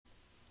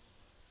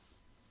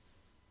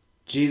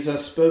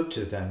Jesus spoke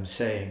to them,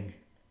 saying,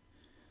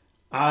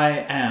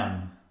 I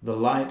am the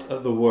light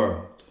of the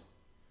world.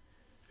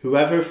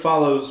 Whoever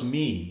follows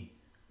me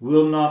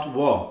will not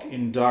walk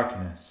in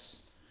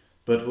darkness,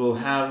 but will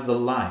have the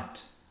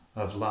light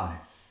of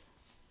life.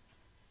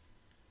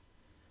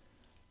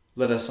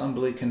 Let us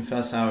humbly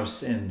confess our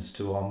sins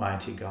to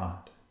Almighty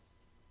God.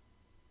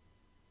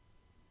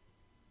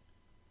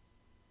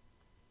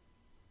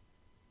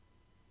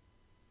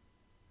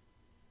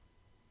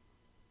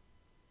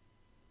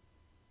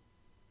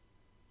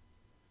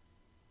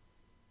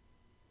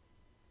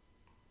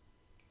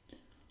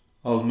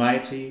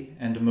 Almighty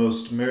and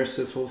most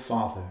merciful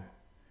Father,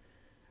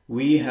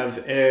 we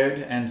have erred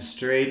and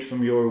strayed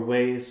from your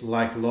ways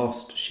like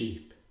lost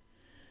sheep.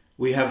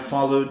 We have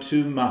followed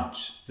too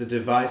much the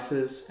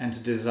devices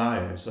and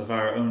desires of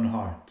our own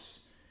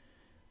hearts.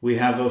 We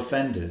have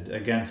offended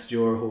against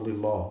your holy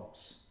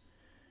laws.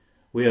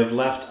 We have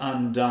left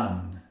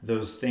undone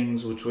those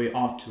things which we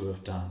ought to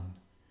have done,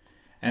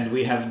 and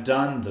we have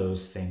done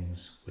those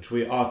things which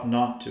we ought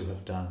not to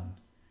have done.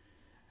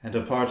 And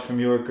apart from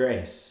your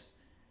grace,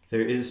 there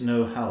is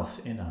no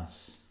health in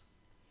us.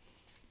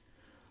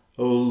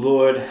 O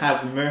Lord,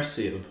 have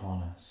mercy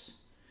upon us.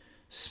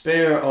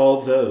 Spare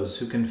all those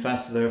who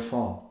confess their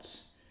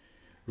faults.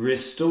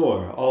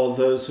 Restore all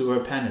those who are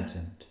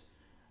penitent,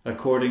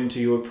 according to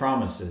your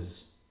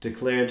promises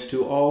declared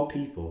to all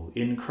people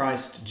in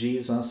Christ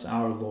Jesus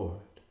our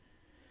Lord.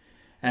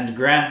 And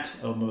grant,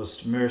 O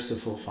most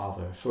merciful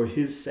Father, for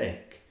his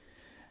sake,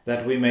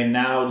 that we may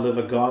now live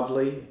a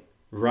godly,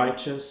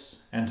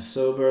 righteous, and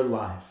sober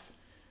life,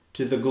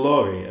 to the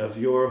glory of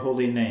your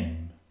holy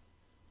name.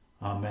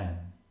 Amen.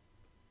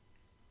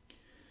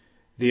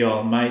 The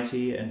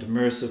Almighty and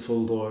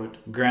merciful Lord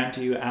grant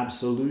you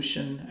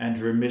absolution and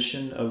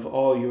remission of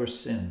all your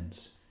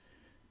sins,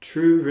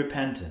 true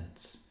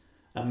repentance,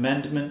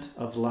 amendment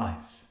of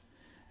life,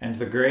 and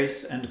the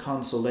grace and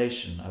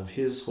consolation of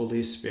his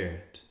Holy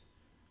Spirit.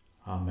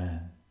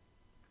 Amen.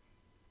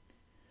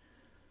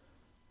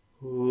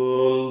 O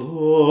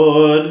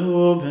Lord,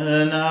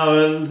 open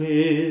our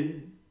lips,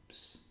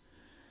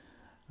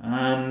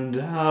 and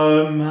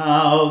our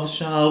mouth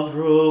shall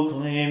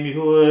proclaim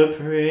your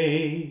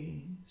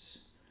praise.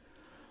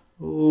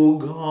 O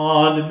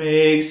God,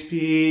 make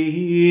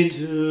speed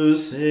to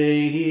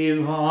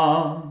save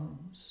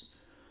us.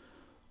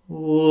 O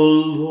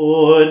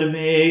Lord,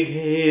 make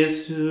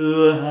haste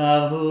to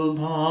help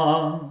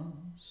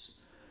us.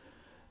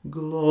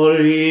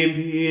 Glory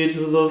be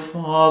to the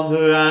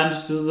Father, and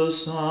to the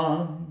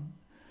Son,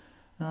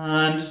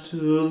 and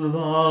to the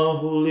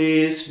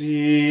Holy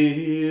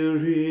Spirit,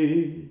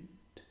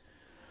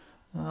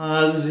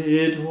 as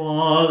it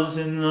was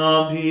in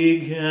the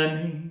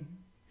beginning,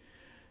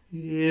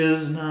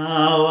 is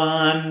now,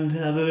 and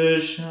ever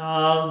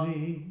shall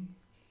be,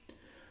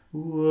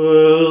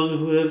 world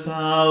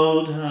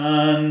without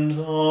end.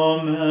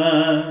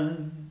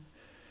 Amen.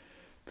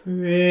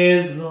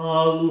 Praise the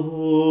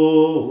Lord.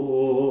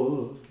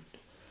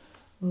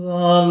 The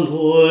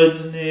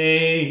Lord's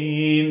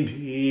name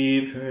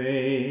be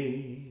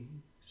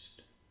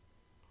praised.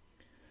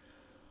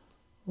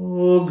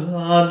 O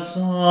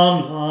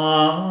gladsome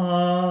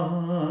light,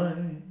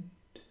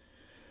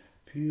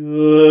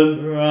 pure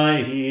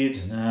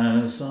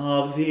brightness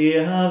of the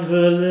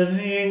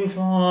ever-living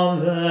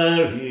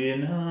Father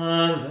in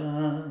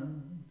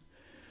heaven,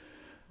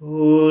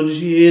 O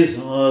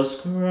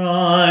Jesus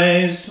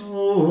Christ,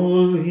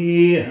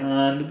 holy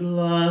and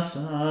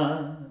blessed,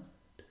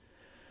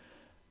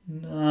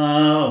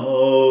 now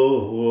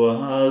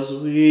as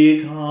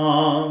we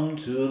come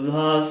to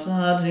the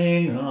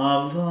setting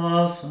of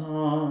the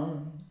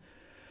sun,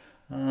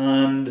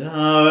 and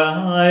our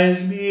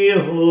eyes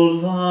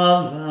behold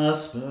the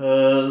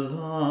vesper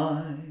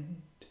light,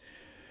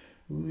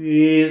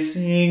 we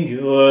sing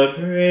your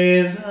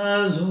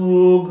praises,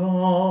 O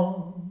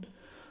God,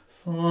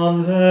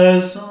 Father,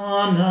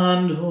 Son,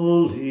 and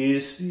Holy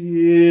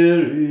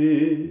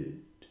Spirit.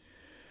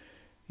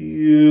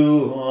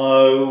 You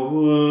are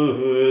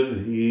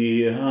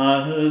worthy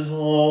at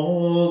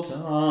all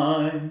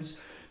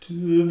times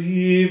to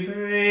be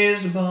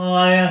praised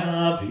by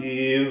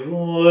happy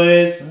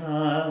voices,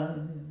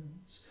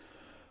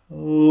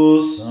 O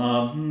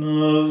Son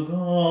of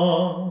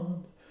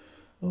God,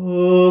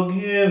 O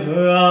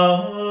Giver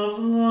of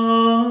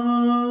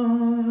life,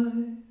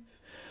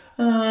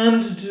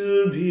 and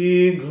to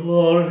be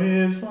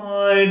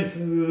glorified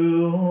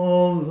through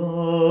all the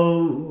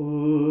world.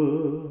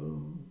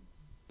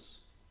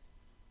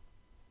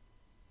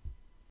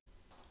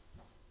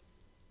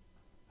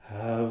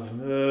 Have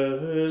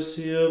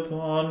mercy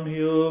upon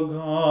me, O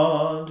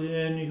God,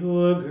 in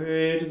your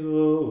great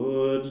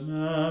goodness.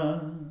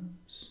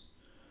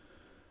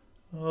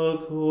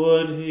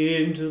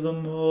 According to the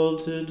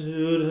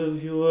multitude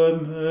of your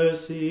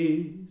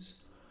mercies,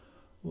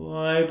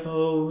 wipe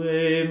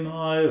away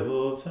my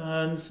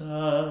offenses.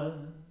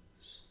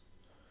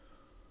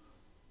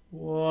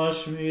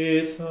 Wash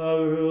me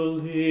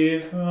thoroughly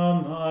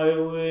from my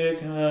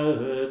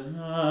wickedness,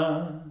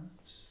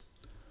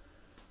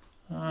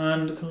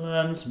 and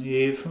cleanse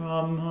me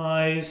from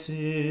my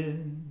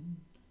sin.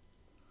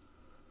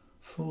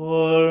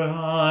 For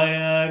I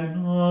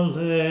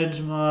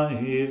acknowledge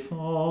my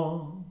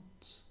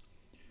faults,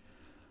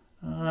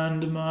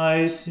 and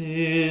my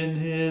sin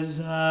is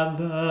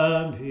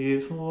ever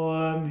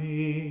before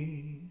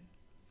me.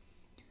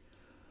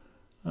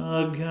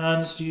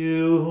 Against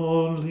you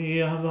only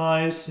have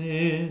I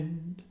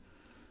sinned,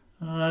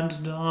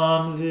 and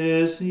done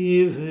this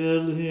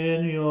evil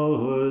in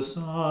your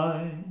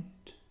sight,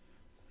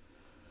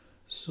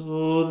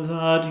 so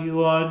that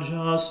you are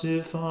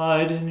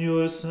justified in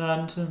your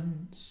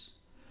sentence,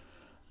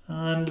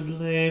 and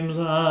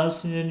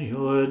blameless in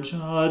your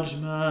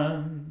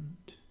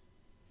judgment.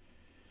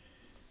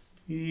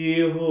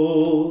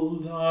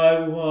 Behold,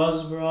 I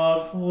was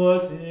brought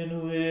forth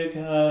in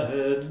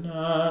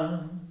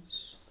wickedness,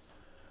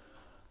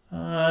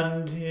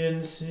 and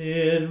in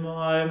sin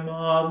my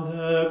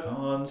mother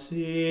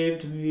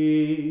conceived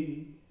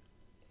me.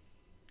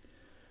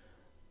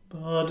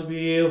 But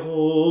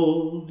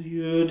behold,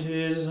 you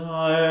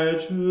desire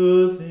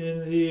truth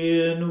in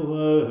the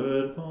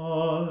inward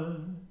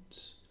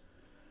parts,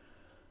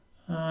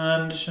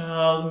 and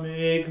shall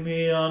make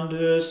me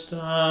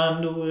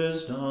understand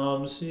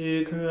wisdom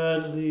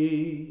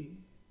secretly.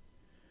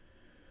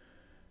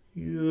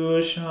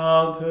 You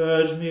shall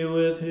purge me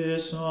with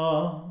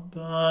hyssop,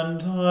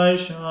 and I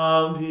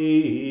shall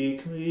be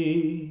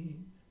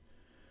clean.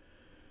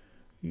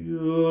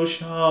 You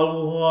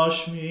shall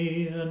wash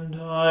me, and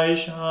I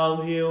shall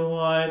be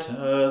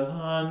whiter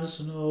than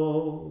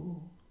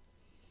snow.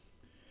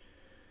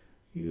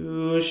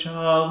 You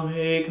shall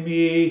make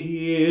me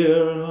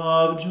hear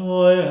of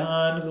joy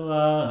and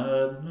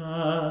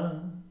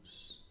gladness,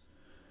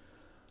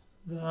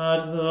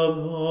 that the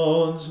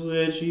bones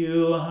which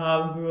you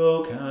have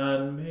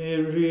broken may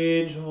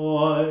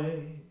rejoice.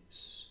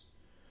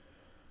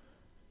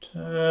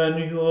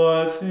 Turn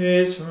your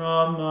face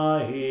from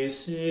my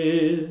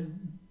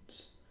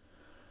sins,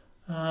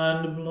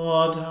 and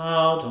blot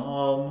out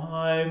all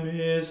my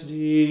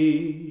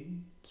misdeeds.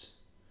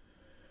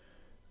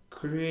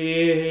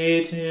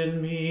 Create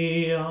in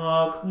me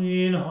a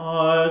clean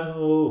heart,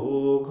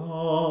 O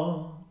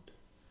God,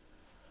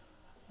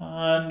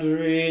 and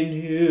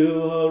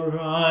renew a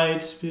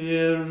right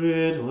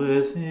spirit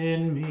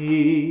within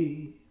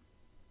me.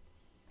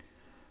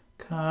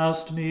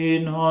 Cast me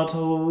not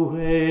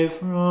away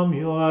from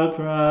your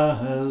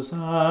presence,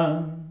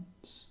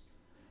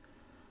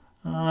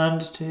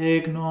 and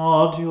take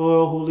not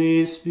your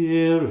Holy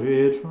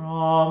Spirit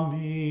from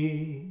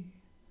me.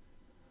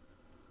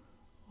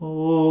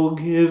 O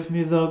give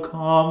me the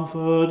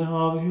comfort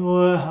of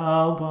your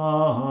help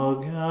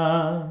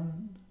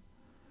again,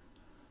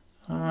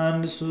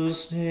 and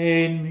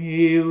sustain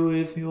me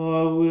with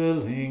your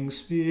willing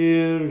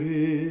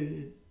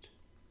Spirit.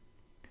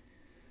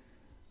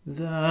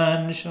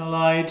 Then shall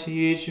I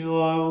teach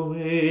your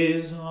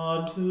ways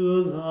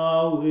unto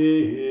the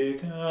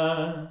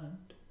wicked,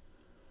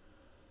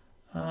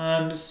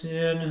 and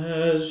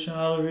sinners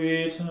shall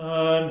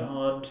return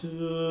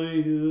unto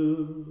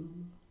you.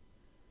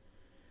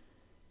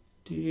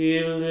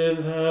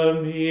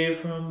 Deliver me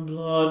from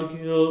blood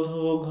guilt,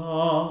 O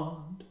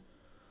God,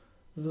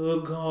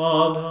 the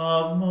God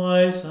of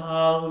my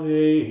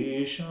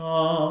salvation,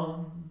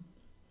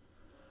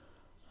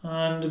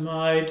 and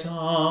my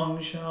tongue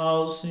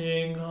shall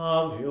sing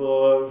of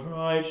your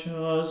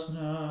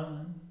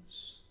righteousness.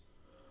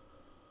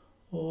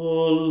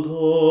 O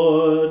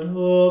Lord,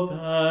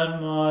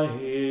 open my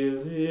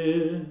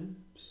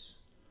lips,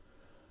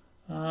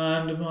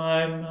 and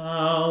my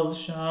mouth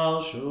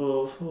shall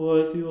show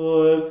forth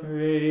your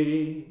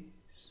praise.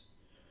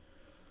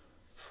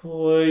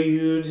 For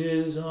you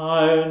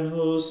desire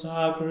no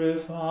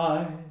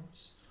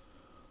sacrifice,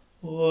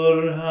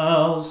 or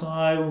else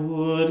I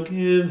would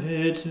give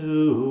it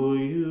to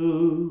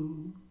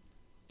you.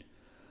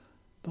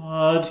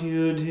 But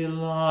you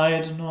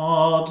delight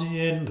not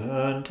in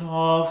burnt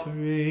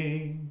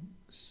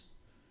offerings.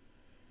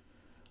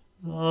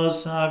 The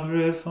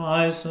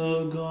sacrifice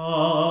of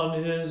God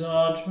is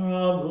a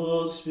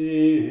troubled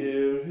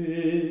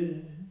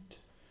spirit.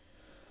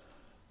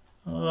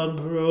 A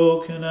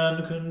broken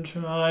and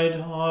contrite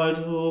heart,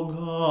 O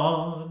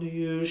God,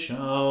 you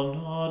shall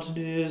not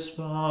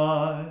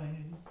despise.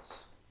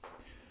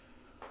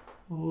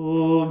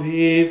 O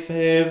be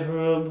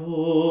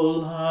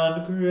favorable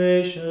and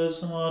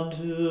gracious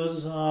unto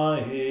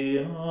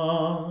Zion.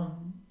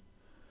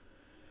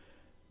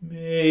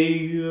 May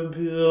you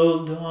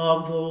build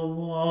up the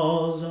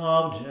walls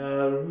of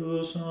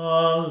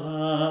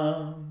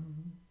Jerusalem.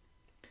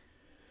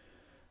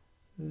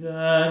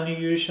 Then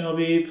you shall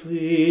be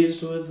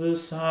pleased with the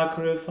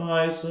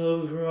sacrifice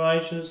of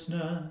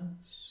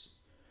righteousness,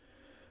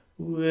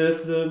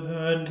 with the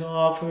burnt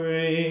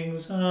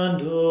offerings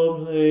and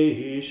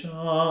oblations.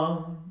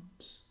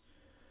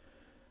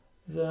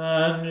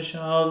 Then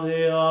shall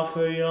they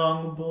offer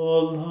young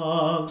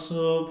bullocks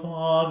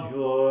upon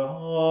your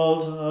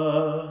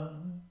altar.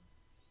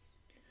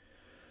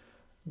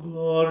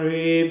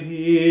 Glory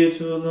be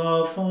to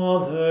the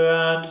Father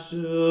and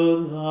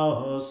to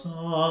the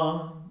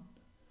Son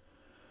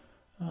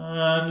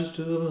and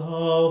to the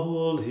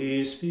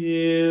Holy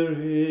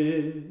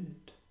Spirit,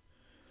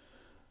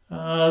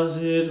 as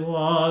it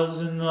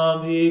was in the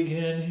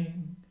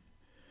beginning,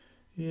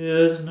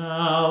 is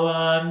now,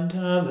 and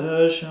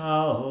ever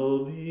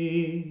shall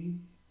be,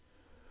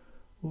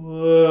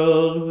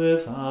 world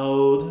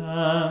without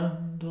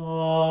end.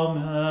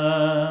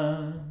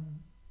 Amen.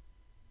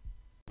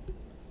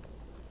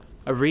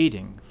 A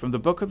reading from the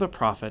book of the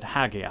prophet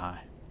Haggai.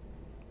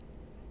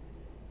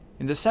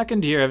 In the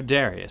 2nd year of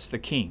Darius the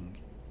king,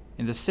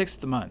 in the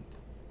 6th month,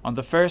 on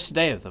the 1st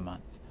day of the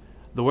month,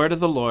 the word of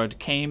the Lord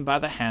came by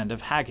the hand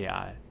of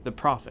Haggai the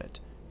prophet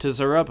to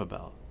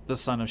Zerubbabel the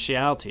son of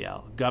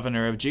Shealtiel,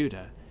 governor of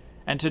Judah,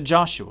 and to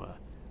Joshua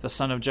the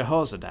son of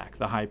Jehozadak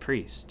the high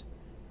priest.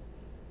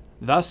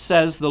 Thus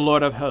says the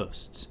Lord of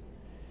hosts,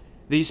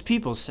 These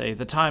people say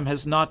the time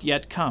has not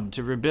yet come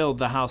to rebuild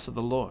the house of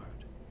the Lord.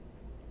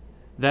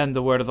 Then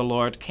the word of the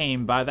Lord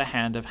came by the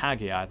hand of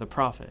Haggai the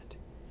prophet.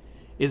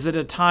 Is it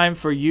a time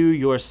for you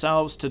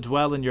yourselves to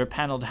dwell in your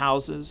paneled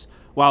houses,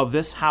 while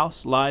this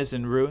house lies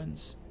in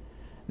ruins?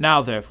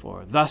 Now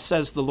therefore, thus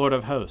says the Lord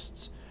of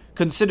hosts,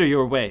 consider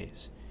your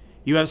ways.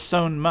 You have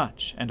sown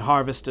much and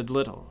harvested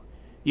little.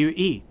 You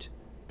eat,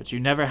 but you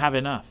never have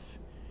enough.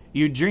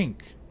 You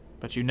drink,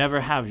 but you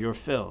never have your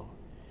fill.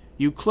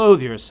 You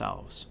clothe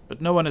yourselves,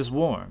 but no one is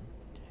warm.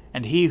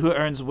 And he who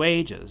earns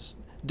wages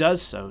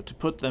does so to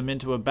put them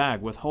into a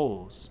bag with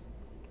holes.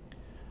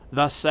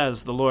 Thus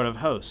says the Lord of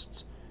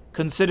hosts,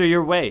 consider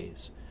your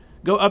ways.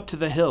 Go up to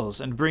the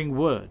hills and bring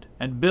wood,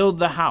 and build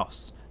the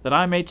house, that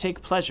I may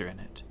take pleasure in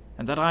it,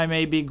 and that I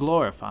may be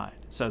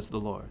glorified, says the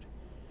Lord.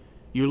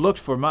 You looked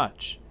for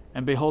much,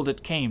 and behold,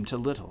 it came to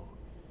little.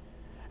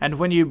 And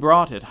when you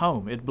brought it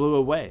home, it blew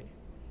away.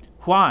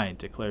 Why,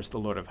 declares the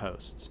Lord of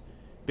hosts?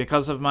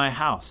 Because of my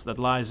house that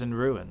lies in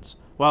ruins,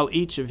 while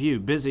each of you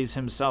busies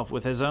himself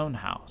with his own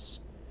house.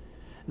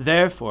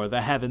 Therefore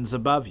the heavens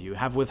above you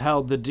have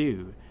withheld the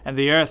dew, and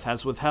the earth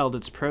has withheld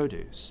its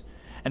produce.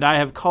 And I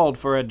have called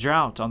for a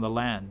drought on the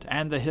land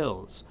and the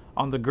hills,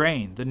 on the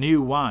grain, the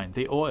new wine,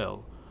 the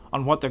oil,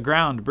 on what the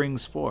ground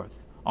brings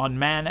forth, on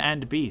man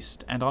and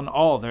beast, and on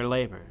all their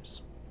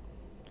labors.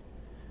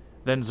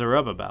 Then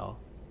Zerubbabel,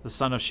 the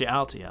son of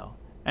Shealtiel,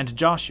 and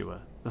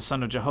Joshua, the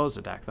son of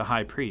Jehozadak, the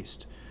high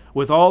priest,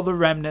 with all the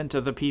remnant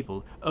of the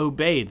people,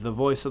 obeyed the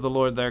voice of the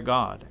Lord their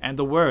God, and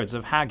the words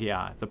of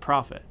Haggai the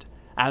prophet,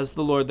 as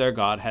the Lord their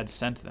God had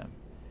sent them.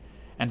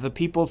 And the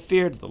people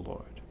feared the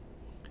Lord.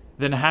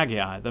 Then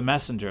Haggai, the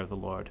messenger of the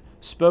Lord,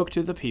 spoke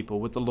to the people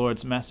with the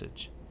Lord's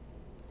message.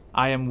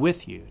 I am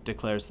with you,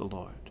 declares the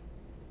Lord.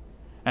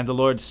 And the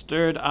Lord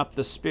stirred up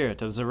the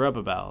spirit of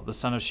Zerubbabel, the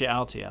son of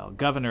Shealtiel,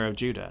 governor of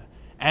Judah,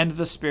 and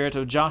the spirit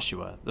of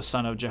Joshua, the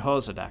son of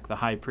Jehozadak, the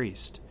high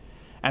priest,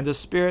 and the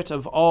spirit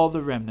of all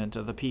the remnant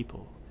of the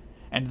people.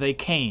 And they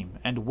came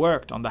and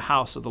worked on the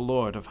house of the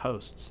Lord of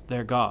hosts,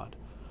 their God,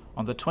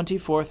 on the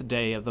 24th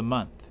day of the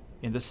month,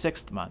 in the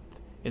 6th month,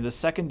 in the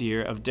 2nd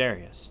year of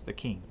Darius the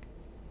king.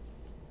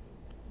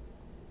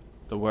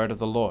 The word of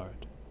the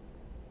Lord.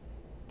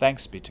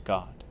 Thanks be to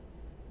God.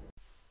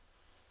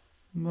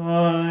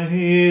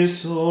 My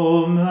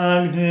soul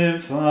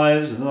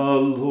magnifies the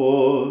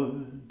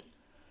Lord,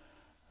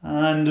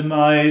 and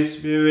my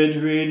spirit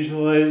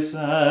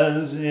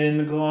rejoices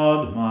in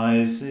God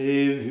my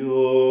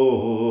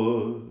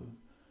Saviour.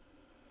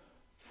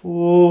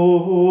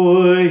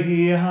 For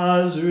he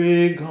has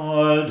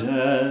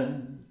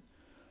regarded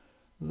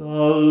the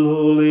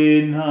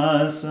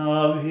lowliness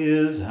of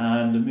his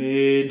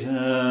handmaiden.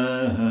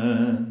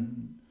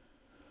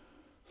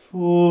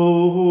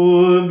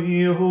 For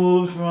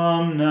behold,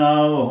 from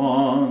now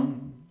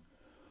on,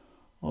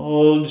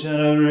 all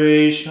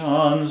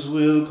generations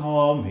will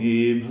call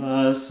me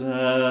blessed.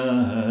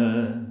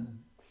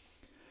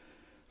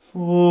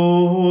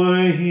 For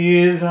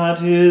he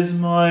that is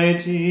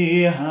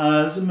mighty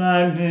has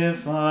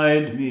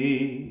magnified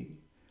me,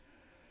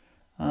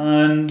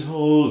 and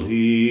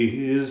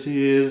holy is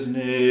his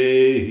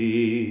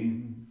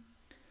name.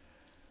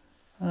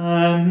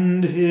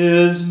 And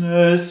his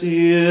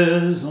mercy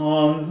is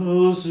on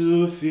those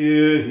who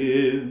fear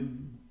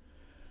him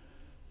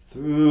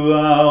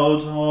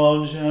throughout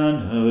all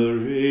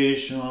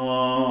generations.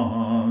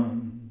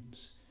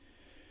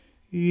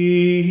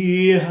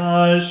 He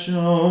has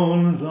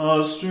shown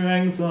the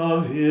strength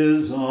of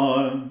his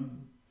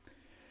arm.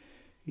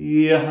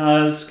 He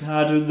has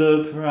scattered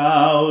the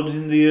proud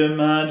in the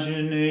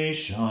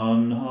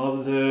imagination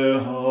of their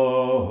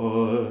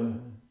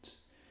hearts.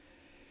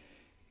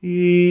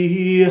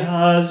 He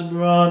has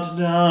brought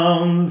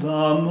down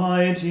the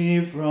mighty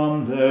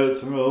from their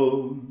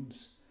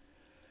thrones,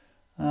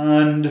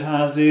 and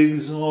has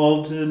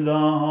exalted the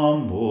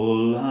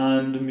humble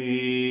and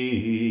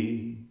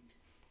meek.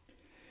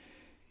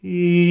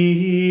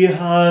 He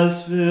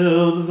has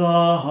filled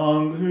the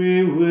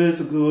hungry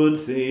with good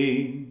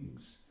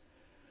things,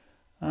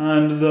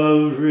 and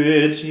the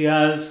rich he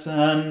has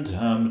sent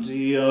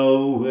empty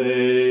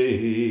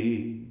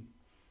away.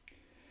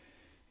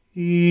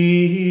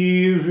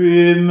 He,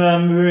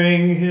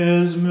 remembering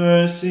his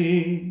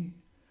mercy,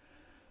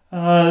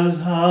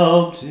 has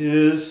helped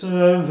his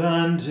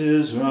servant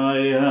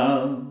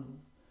Israel,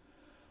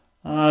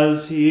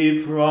 as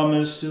he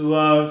promised to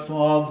our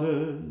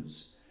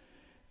fathers,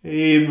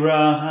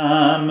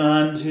 Abraham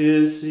and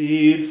his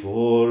seed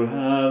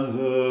forever.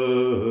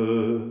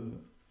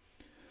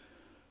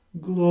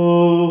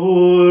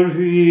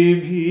 Glory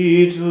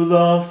be to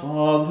the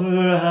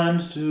Father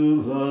and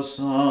to the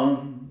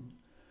Son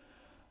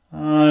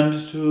and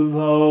to the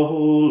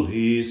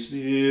Holy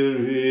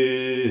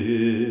Spirit,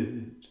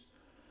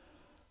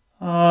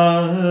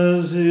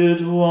 as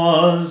it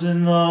was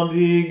in the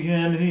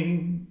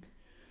beginning,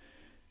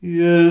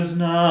 is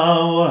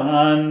now,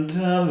 and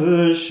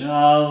ever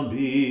shall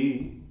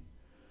be,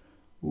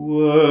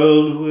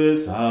 world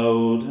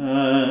without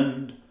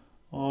end.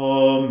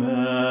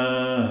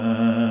 Amen.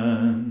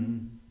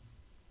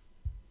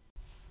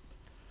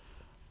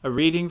 A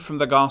reading from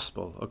the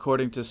Gospel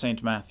according to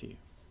St. Matthew.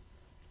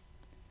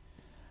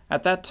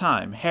 At that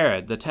time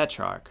Herod the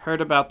Tetrarch heard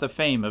about the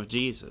fame of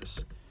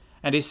Jesus,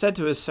 and he said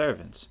to his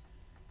servants,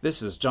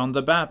 "This is John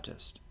the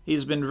Baptist.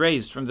 He's been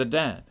raised from the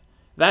dead.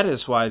 That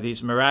is why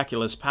these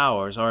miraculous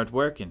powers are at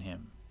work in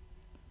him."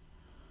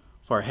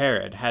 For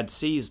Herod had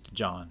seized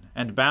John,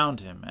 and bound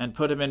him, and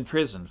put him in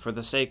prison for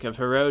the sake of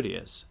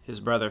Herodias,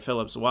 his brother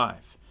Philip's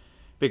wife,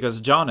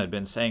 because John had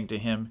been saying to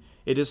him,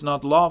 "It is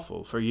not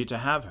lawful for you to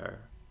have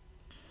her."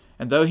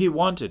 And though he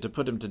wanted to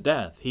put him to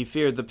death, he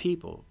feared the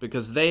people,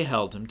 because they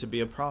held him to be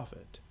a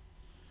prophet.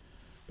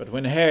 But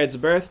when Herod's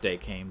birthday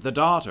came, the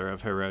daughter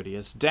of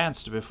Herodias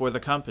danced before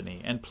the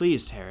company, and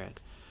pleased Herod,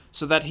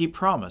 so that he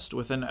promised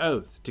with an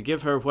oath to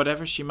give her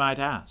whatever she might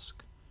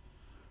ask.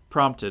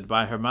 Prompted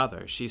by her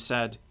mother, she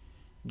said,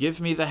 "Give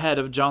me the head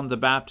of John the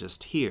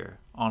Baptist here,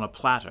 on a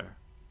platter."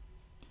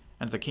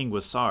 And the king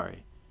was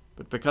sorry,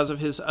 but because of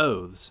his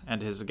oaths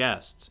and his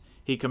guests,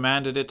 he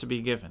commanded it to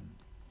be given.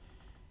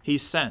 He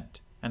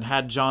sent, and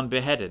had John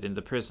beheaded in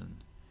the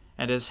prison,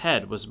 and his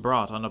head was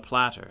brought on a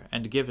platter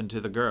and given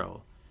to the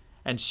girl,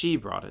 and she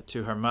brought it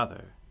to her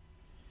mother.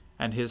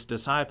 And his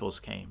disciples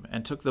came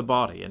and took the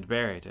body and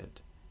buried it,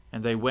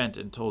 and they went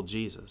and told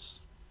Jesus.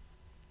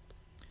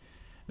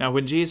 Now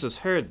when Jesus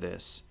heard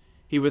this,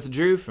 he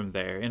withdrew from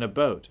there in a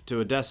boat to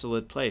a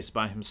desolate place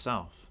by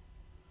himself.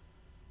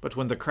 But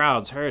when the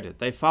crowds heard it,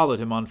 they followed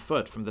him on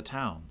foot from the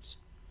towns.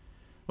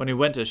 When he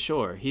went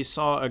ashore, he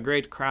saw a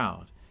great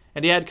crowd,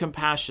 and he had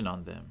compassion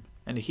on them,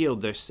 and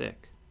healed their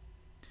sick.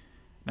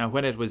 Now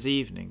when it was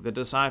evening, the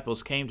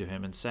disciples came to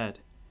him and said,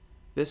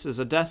 "This is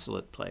a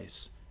desolate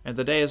place, and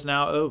the day is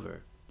now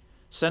over.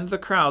 Send the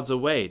crowds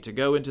away to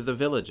go into the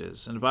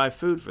villages and buy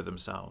food for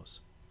themselves."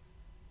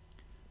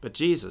 But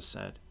Jesus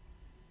said,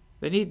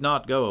 "They need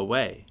not go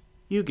away.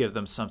 You give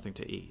them something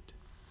to eat."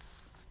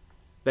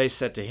 They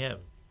said to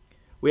him,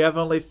 "We have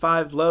only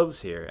 5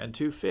 loaves here and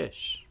 2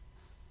 fish."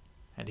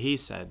 And he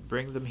said,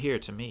 "Bring them here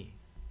to me."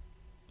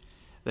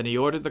 Then he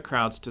ordered the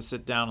crowds to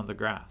sit down on the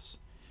grass,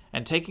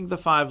 and taking the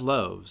 5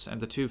 loaves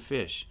and the 2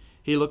 fish,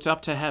 he looked up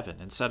to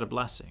heaven and said a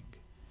blessing.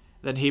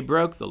 Then he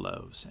broke the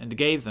loaves and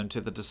gave them to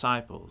the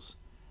disciples,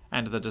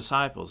 and the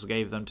disciples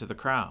gave them to the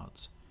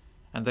crowds,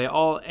 and they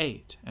all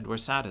ate and were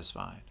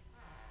satisfied.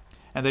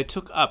 And they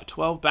took up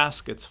 12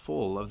 baskets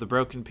full of the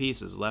broken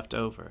pieces left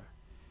over.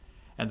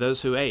 And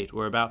those who ate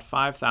were about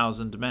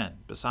 5,000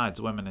 men,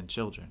 besides women and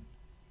children.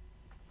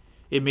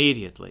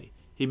 Immediately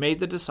he made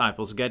the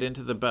disciples get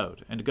into the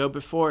boat and go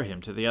before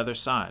him to the other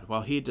side,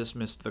 while he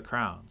dismissed the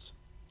crowds.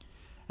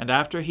 And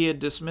after he had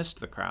dismissed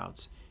the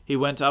crowds, he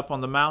went up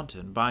on the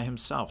mountain by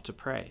himself to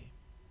pray.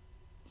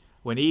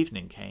 When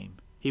evening came,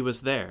 he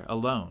was there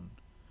alone.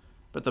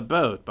 But the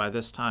boat by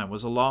this time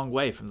was a long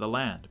way from the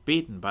land,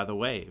 beaten by the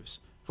waves,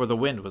 for the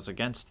wind was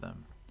against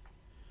them.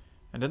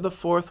 And in the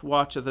 4th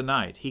watch of the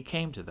night he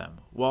came to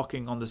them,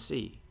 walking on the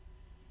sea.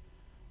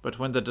 But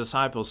when the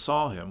disciples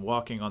saw him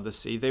walking on the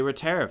sea, they were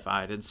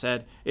terrified and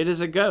said, "It is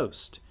a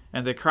ghost,"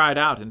 and they cried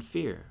out in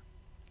fear.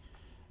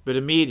 But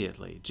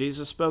immediately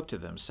Jesus spoke to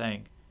them,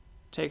 saying,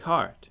 "Take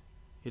heart,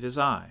 it is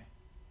I.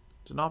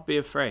 Do not be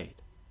afraid."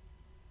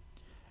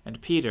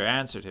 And Peter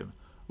answered him,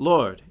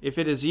 "Lord, if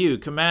it is you,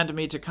 command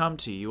me to come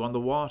to you on the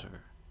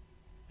water."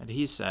 And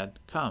he said,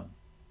 "Come."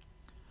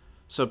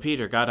 So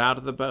Peter got out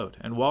of the boat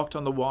and walked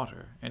on the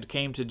water and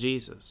came to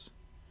Jesus.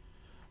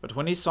 But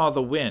when he saw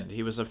the wind,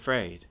 he was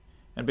afraid,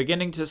 and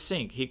beginning to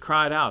sink, he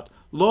cried out,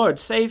 "Lord,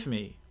 save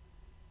me!"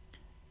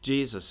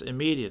 Jesus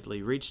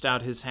immediately reached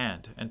out his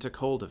hand and took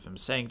hold of him,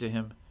 saying to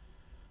him,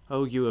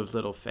 "O you of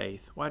little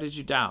faith, why did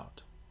you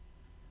doubt?"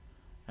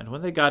 And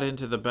when they got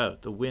into the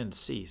boat, the wind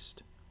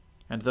ceased,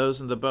 and those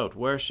in the boat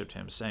worshipped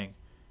him, saying,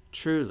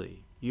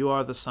 "Truly, you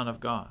are the Son of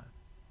God."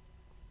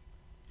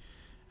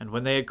 And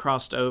when they had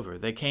crossed over,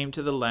 they came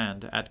to the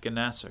land at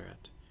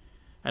Gennesaret.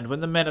 And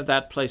when the men of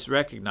that place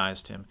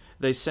recognized him,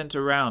 they sent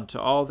around to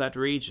all that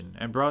region,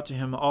 and brought to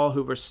him all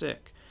who were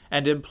sick,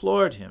 and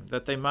implored him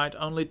that they might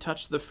only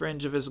touch the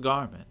fringe of his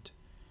garment.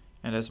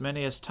 And as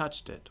many as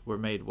touched it were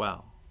made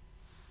well.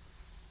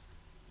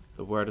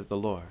 The word of the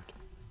Lord.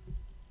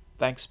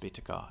 Thanks be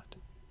to God.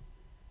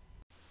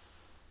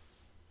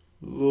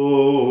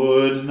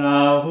 Lord,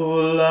 now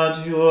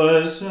let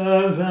your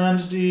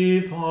servant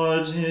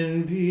depart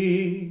in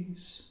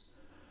peace,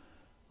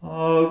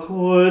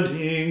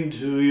 according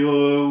to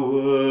your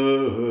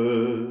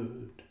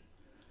word.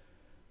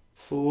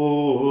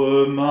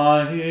 For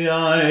my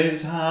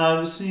eyes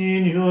have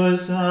seen your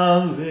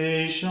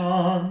salvation,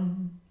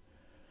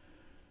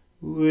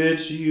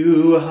 which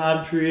you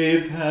have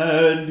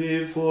prepared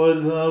before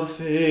the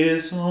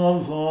face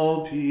of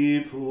all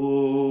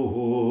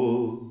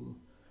people,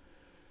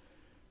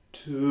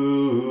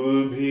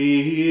 to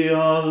be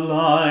a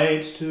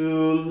light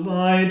to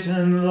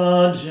lighten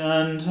the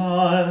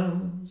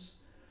Gentiles,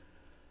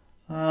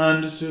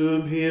 and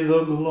to be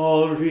the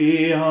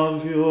glory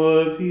of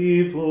your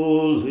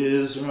people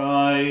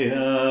Israel.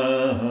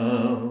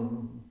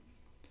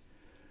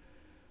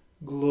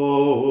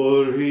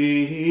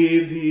 Glory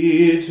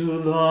be to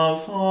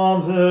the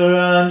Father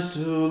and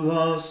to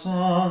the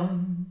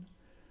Son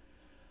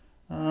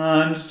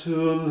and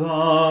to the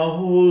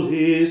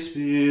Holy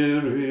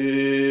Spirit,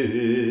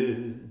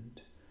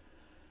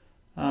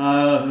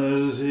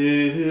 as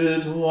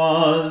it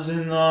was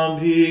in the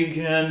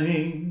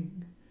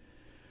beginning,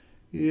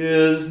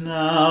 is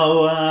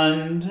now,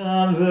 and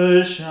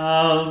ever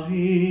shall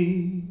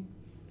be,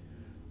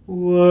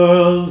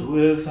 world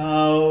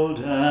without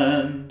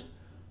end.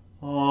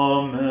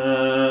 Amen.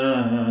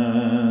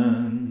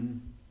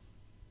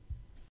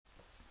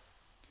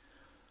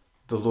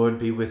 The Lord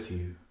be with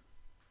you.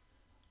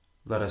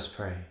 Let us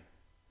pray.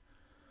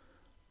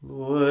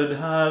 Lord,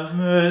 have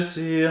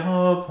mercy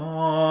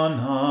upon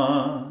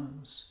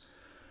us.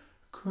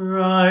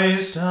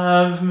 Christ,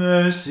 have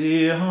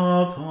mercy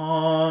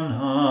upon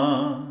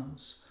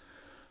us.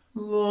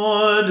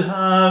 Lord,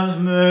 have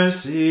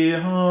mercy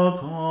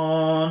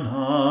upon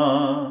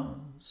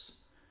us.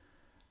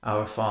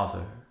 Our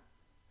Father,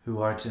 who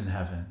art in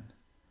heaven,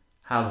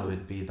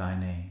 hallowed be thy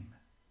name.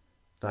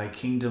 Thy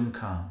kingdom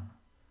come,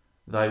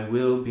 thy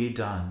will be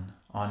done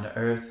on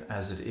earth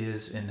as it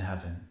is in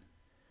heaven.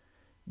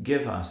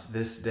 Give us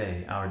this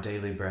day our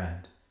daily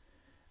bread,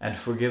 and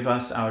forgive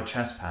us our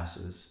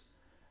trespasses,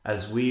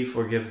 as we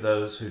forgive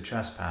those who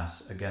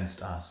trespass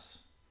against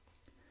us.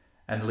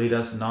 And lead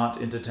us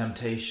not into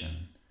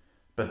temptation,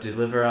 but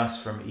deliver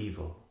us from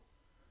evil.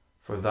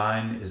 For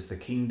thine is the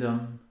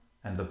kingdom,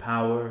 and the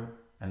power,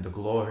 and the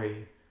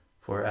glory,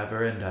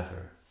 forever and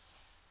ever.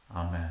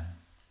 Amen.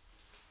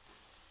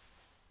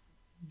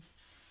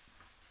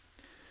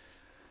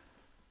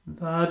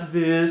 That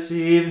this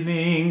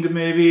evening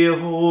may be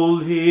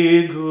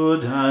wholly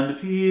good and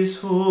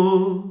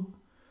peaceful,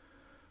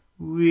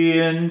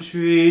 we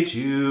entreat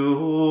you,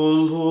 O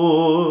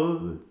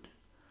Lord,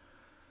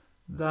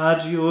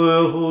 that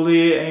your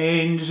holy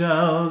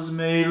angels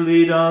may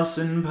lead us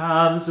in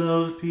paths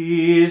of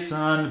peace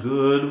and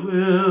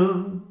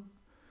goodwill.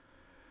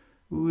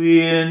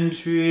 We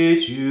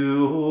entreat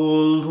you, O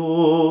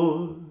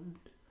Lord,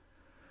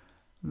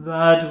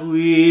 that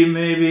we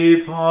may be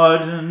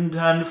pardoned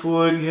and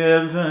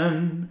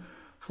forgiven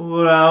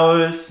for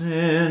our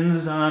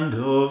sins and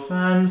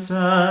offenses.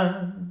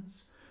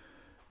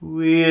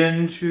 We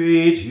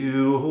entreat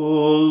you,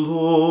 O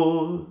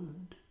Lord,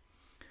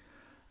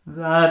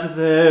 that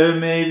there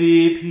may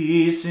be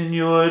peace in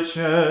your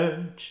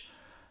church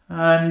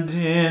and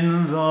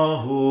in the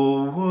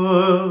whole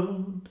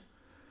world.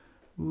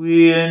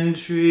 We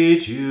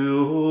entreat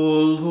you,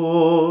 O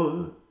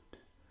Lord,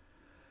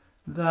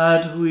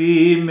 that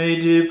we may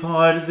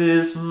depart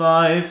this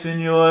life in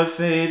your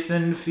faith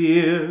and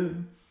fear,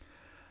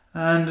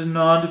 and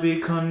not be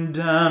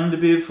condemned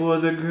before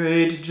the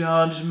great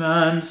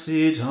judgment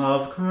seat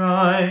of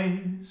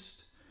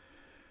Christ.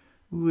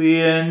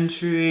 We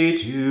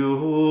entreat you,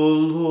 O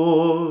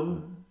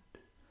Lord,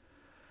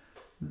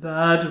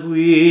 that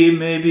we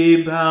may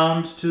be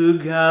bound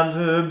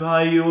together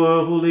by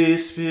your Holy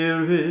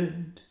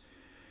Spirit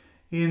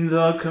in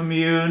the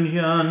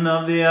communion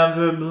of the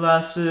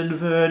ever-blessed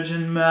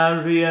Virgin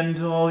Mary and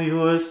all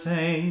your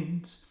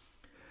saints,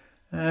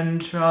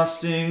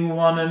 entrusting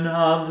one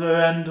another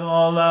and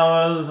all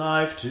our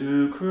life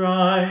to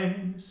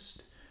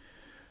Christ.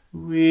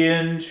 We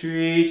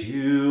entreat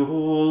you,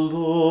 O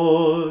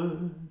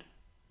Lord.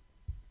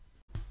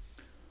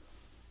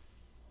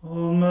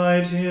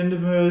 Almighty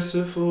and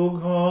merciful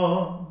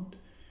God,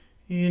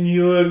 in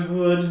your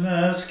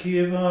goodness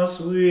keep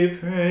us, we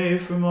pray,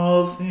 from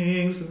all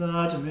things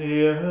that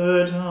may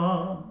hurt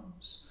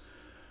us,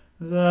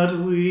 that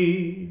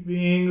we,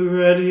 being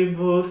ready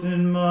both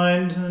in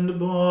mind and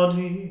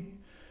body,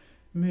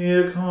 may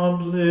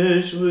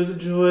accomplish with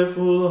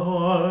joyful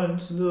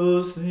hearts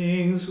those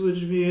things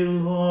which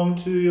belong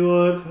to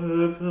your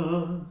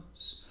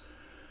purpose.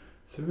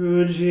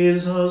 Through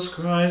Jesus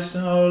Christ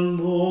our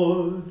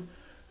Lord,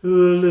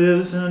 who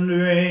lives and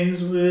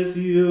reigns with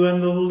you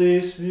and the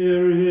Holy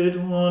Spirit,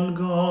 one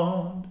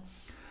God,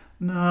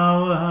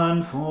 now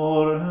and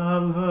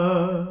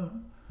forever.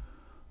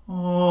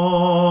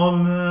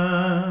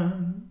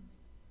 Amen.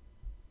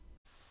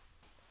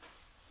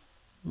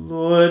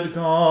 Lord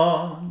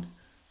God,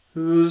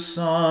 whose whose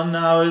Son,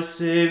 our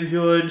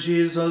Saviour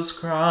Jesus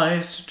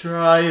Christ,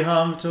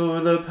 triumphed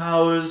over the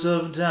powers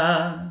of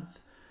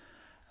death,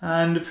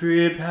 and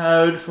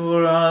prepared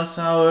for us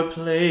our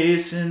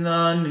place in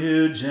the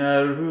New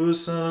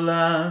Jerusalem,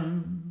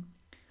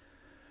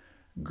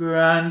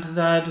 grant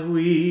that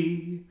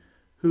we,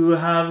 who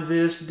have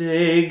this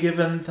day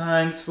given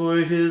thanks for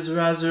his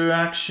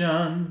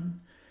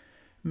resurrection,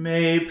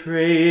 may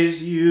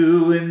praise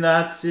you in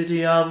that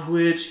city of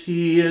which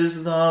he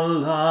is the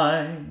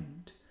light,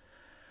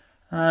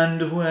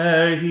 and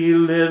where he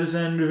lives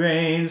and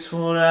reigns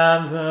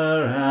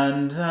forever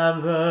and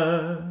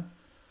ever.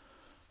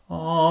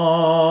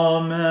 Amen.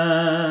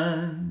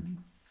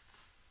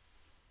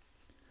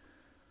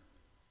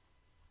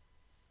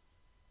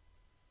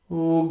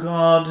 O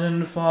God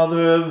and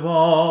Father of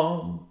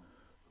all,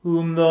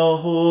 whom the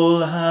whole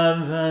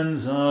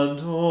heavens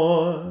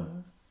adore,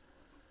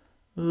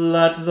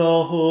 let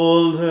the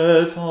whole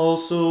earth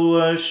also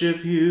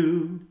worship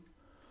you.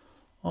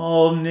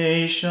 All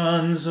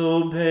nations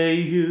obey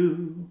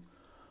you.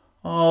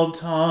 All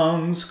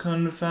tongues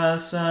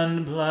confess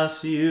and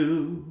bless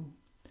you.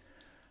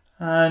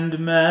 And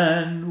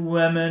men,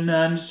 women,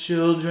 and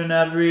children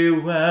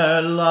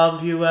everywhere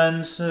love you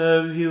and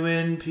serve you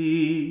in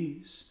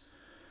peace.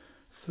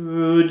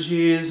 Through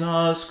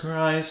Jesus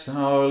Christ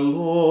our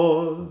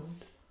Lord.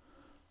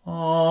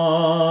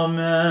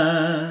 Amen.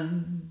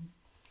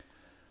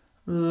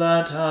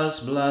 Let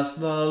us bless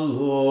the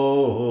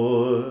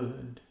Lord.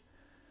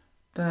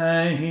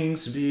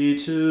 Thanks be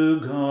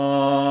to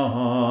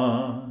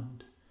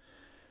God.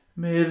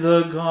 May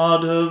the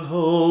God of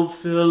hope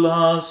fill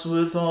us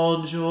with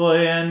all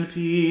joy and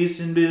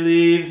peace in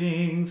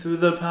believing through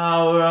the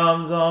power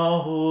of the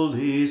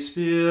Holy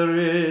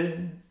Spirit.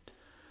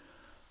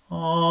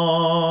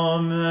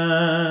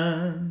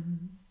 Amen.